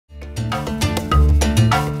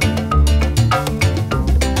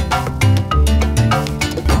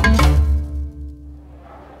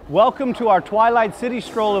Welcome to our Twilight City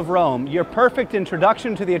Stroll of Rome, your perfect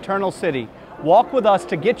introduction to the Eternal City. Walk with us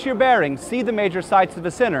to get your bearings, see the major sights of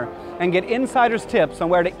Vicenna, and get insider's tips on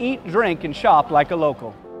where to eat, drink, and shop like a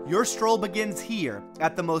local. Your stroll begins here,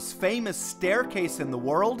 at the most famous staircase in the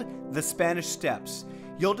world, the Spanish Steps.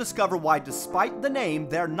 You'll discover why, despite the name,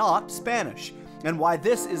 they're not Spanish, and why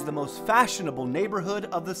this is the most fashionable neighborhood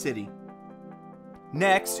of the city.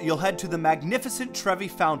 Next, you'll head to the magnificent Trevi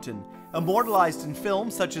Fountain, immortalized in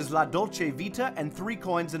films such as La Dolce Vita and 3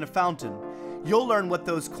 Coins in a Fountain. You'll learn what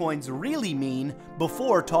those coins really mean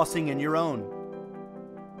before tossing in your own.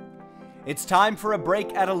 It's time for a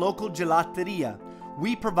break at a local gelateria.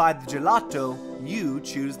 We provide the gelato, you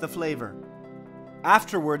choose the flavor.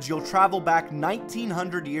 Afterwards, you'll travel back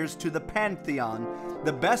 1900 years to the Pantheon,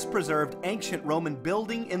 the best preserved ancient Roman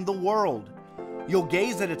building in the world. You'll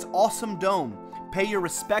gaze at its awesome dome, pay your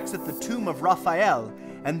respects at the tomb of Raphael,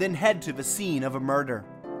 and then head to the scene of a murder.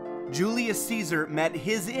 Julius Caesar met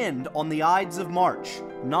his end on the Ides of March,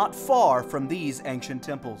 not far from these ancient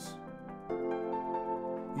temples.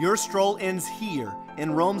 Your stroll ends here,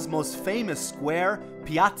 in Rome's most famous square,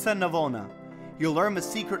 Piazza Navona. You'll learn the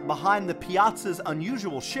secret behind the piazza's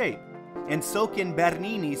unusual shape, and soak in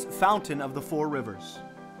Bernini's Fountain of the Four Rivers.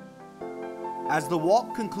 As the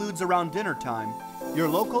walk concludes around dinner time, your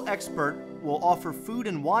local expert will offer food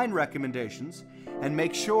and wine recommendations and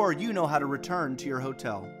make sure you know how to return to your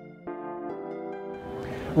hotel.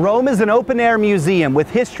 Rome is an open-air museum with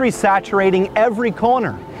history saturating every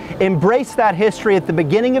corner. Embrace that history at the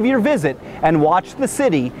beginning of your visit and watch the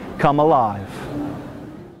city come alive.